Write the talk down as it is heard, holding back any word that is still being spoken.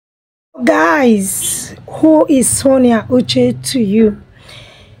Guys, who is Sonia Uche to you?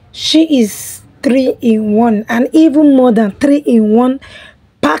 She is 3 in 1 and even more than 3 in 1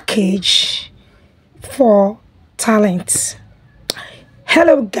 package for talent.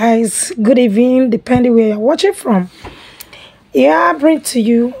 Hello guys, good evening, depending where you're watching from. I bring to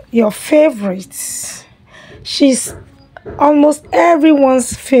you your favorites. She's almost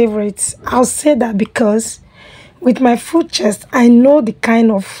everyone's favorite. I'll say that because with my full chest, I know the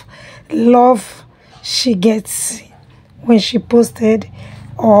kind of love she gets when she posted,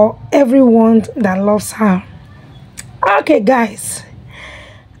 or everyone that loves her. Okay guys,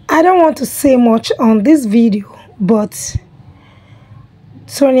 I don't want to say much on this video, but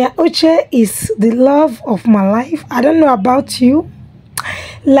Sonia Uche is the love of my life. I don't know about you.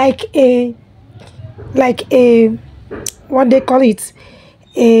 Like a what they call it,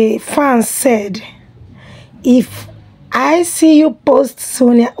 a fan said, if I see you post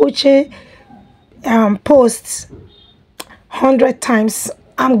Sonia Uche posts 100 times,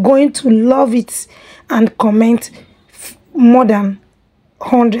 I'm going to love it and comment more than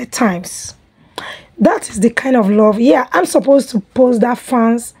 100 times. That is the kind of love. Yeah, I'm supposed to post that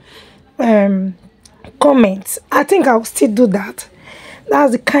fans comments. I think I'll still do that.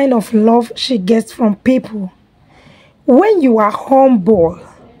 That's the kind of love she gets from people. When you are humble,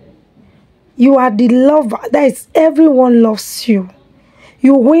 you are the lover. That is, everyone loves you.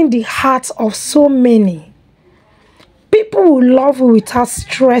 You win the hearts of so many. People will love you without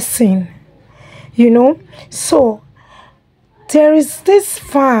stressing, So, there is this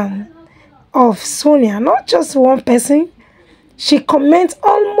fan of Sonia, not just one person. She comments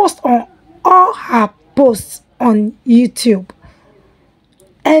almost on all her posts on YouTube.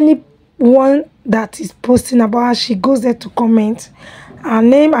 Anyone that is posting about her, she goes there to comment. Her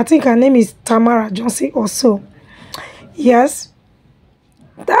name, I think her name is Tamara Johnson also. Yes,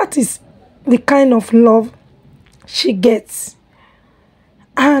 that is the kind of love she gets.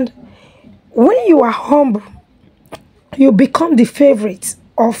 And when you are humble, you become the favorite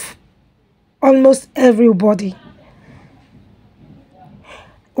of almost everybody.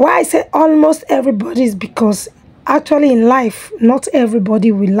 Why I say almost everybody is because actually in life, not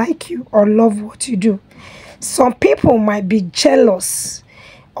everybody will like you or love what you do. Some people might be jealous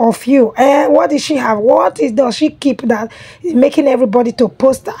of you. What does she have? Does she keep that is making everybody to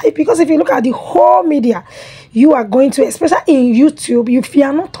post that? Because if you look at the whole media, you are going to, especially in YouTube, if you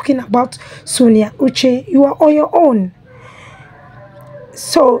are not talking about Sonia Uche, you are on your own.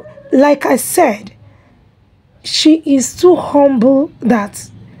 So, like I said, she is too humble that,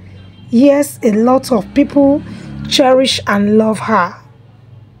 yes, a lot of people cherish and love her.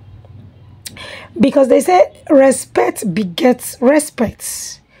 Because they say respect begets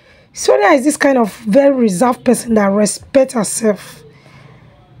respect. Sonia is this kind of very reserved person that respects herself,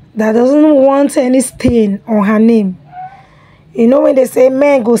 that doesn't want any stain on her name. You know when they say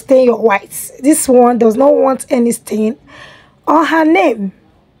men go stain your whites, this one does not want any stain on her name.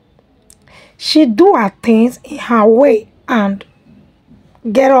 She do her things in her way and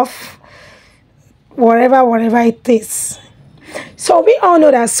get off whatever it is. So we all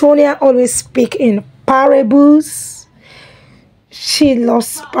know that Sonia always speaks in parables. She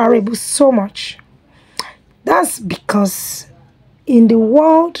loves parables so much. That's because in the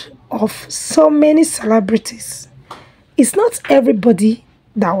world of so many celebrities, it's not everybody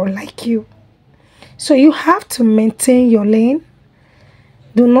that will like you. So you have to maintain your lane.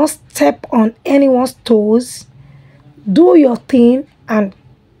 Do not step on anyone's toes. Do your thing and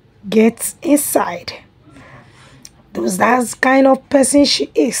get inside. That's the kind of person she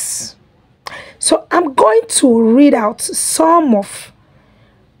is. So I'm going to read out some of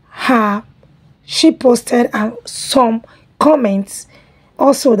her she posted and some comments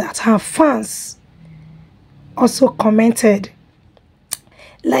also that her fans also commented.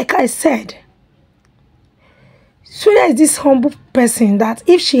 Like I said, Sonia is this humble person that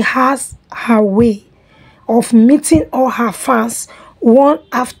if she has her way of meeting all her fans one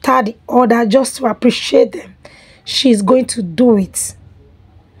after the other just to appreciate them, she's going to do it.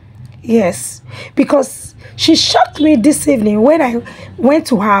 Yes, because she shocked me this evening when I went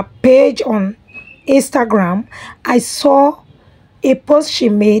to her page on Instagram. I saw a post she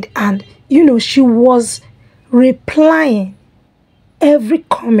made and she was replying every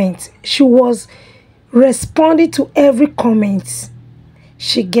comment. She was responding to every comment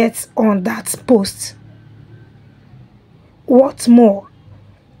she gets on that post. What more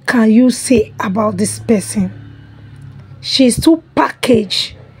can you say about this person? She's too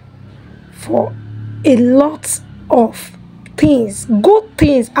packaged for a lot of things, good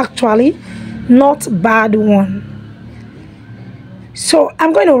things actually, not bad one. So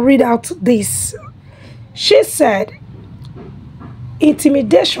I'm going to read out this. She said,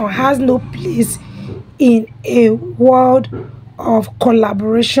 intimidation has no place in a world of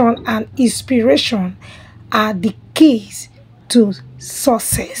collaboration, and inspiration are the keys to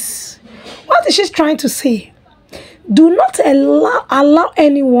success. What is she trying to say? Do not allow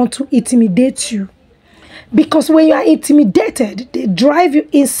anyone to intimidate you, because when you are intimidated, they drive you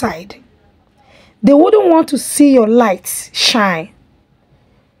inside. They wouldn't want to see your light shine.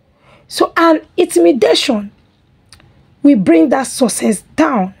 So an intimidation will bring that success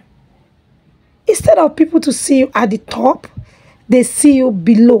down. Instead of people to see you at the top, they see you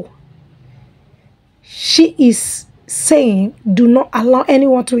below. She is saying, do not allow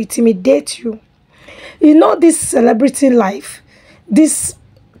anyone to intimidate you. You know, this celebrity life, this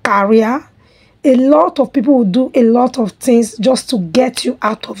career, a lot of people will do a lot of things just to get you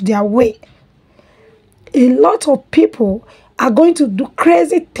out of their way. A lot of people are going to do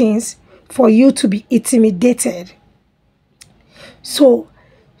crazy things for you to be intimidated. So,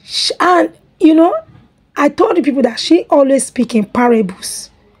 and you know, I told the people that she always speaks in parables.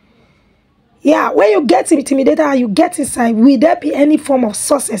 Yeah, when you get intimidated and you get inside, will there be any form of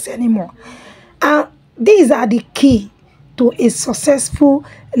success anymore? And these are the key to a successful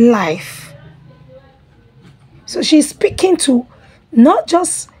life. So she's speaking to not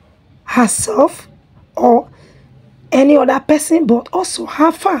just herself or any other person, but also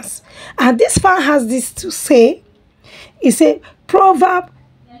her fans. And this fan has this to say. He said, Proverb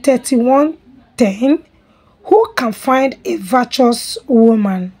 31:10, who can find a virtuous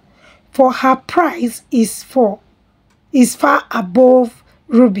woman? For her price is far above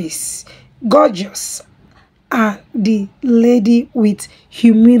rubies, gorgeous, and the lady with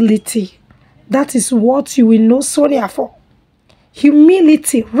humility. That is what you will know Sonia for.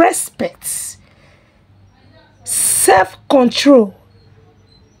 Humility, respect, self-control.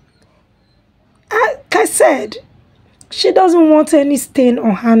 Like I said, she doesn't want any stain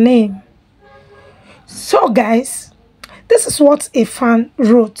on her name. So guys, this is what a fan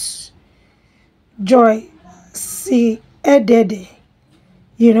wrote. Joy C. Edede,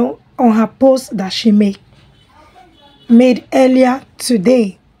 you know, on her post that she made earlier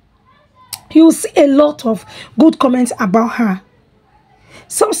today. You'll see a lot of good comments about her.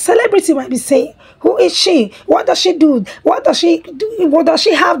 Some celebrity might be saying, who is she? What does she do? What does she do? What does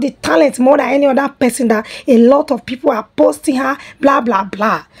she have the talent more than any other person that a lot of people are posting her? Blah, blah,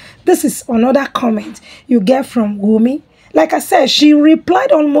 blah. This is another comment you get from Wumi. Like I said, she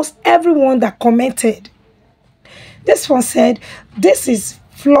replied almost everyone that commented. This one said, this is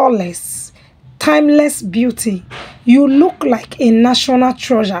flawless, timeless beauty. You look like a national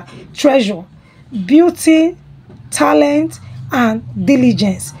treasure. Beauty, talent, and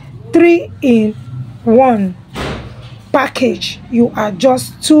diligence. 3 in 1 package. You are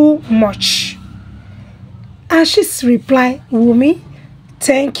just too much. And she's replied, Wumi,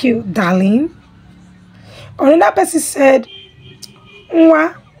 thank you, darling. Another person said,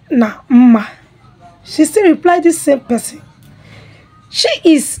 Nwa na mma. She still replied the same person. She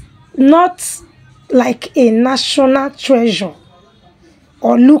is not like a national treasure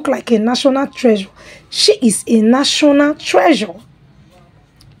or look like a national treasure. She is a national treasure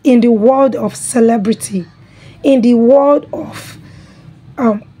in the world of celebrity, in the world of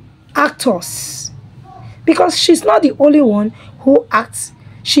actors. Because she's not the only one who acts.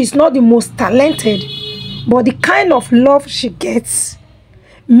 She's not the most talented. But the kind of love she gets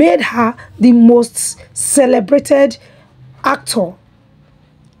made her the most celebrated actor,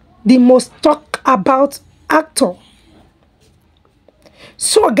 the most talked about actor.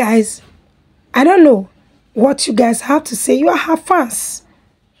 So guys, I don't know what you guys have to say. You are her fans.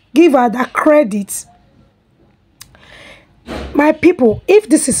 Give her that credit. My people, if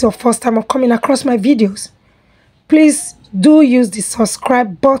this is your first time of coming across my videos, please do use the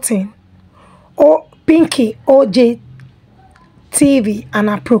subscribe button or Pinky OJ TV and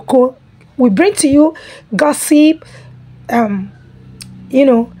Aproko. We bring to you gossip, you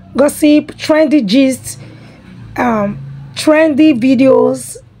know, gossip, trendy gist, trendy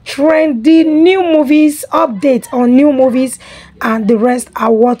videos, trendy new movies, updates on new movies, and the rest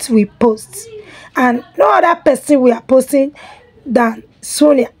are what we post. And no other person we are posting than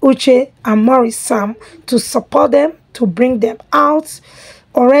Sonia Uche and Maurice Sam to support them, to bring them out.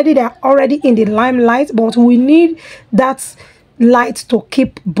 Already they're already in the limelight, but we need that light to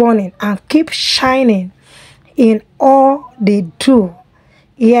keep burning and keep shining in all they do.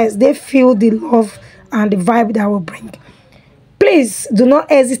 Yes, they feel the love and the vibe that will bring. Please do not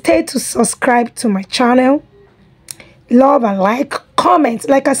hesitate to subscribe to my channel. love and like, comment.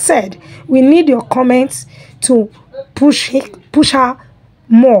 Like I said, we need your comments to push her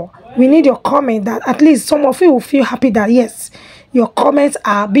more. We need your comment that at least some of you will feel happy that yes, your comments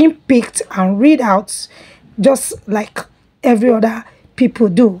are being picked and read out just like every other people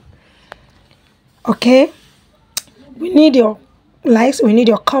do. Okay, we need your likes, we need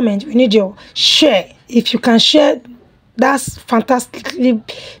your comment, we need your share. If you can share, that's fantastically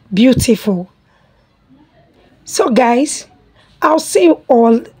beautiful. So guys, I'll see you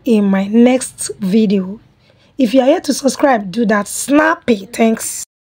all in my next video. If you are yet to subscribe, do that. Snappy. Thanks.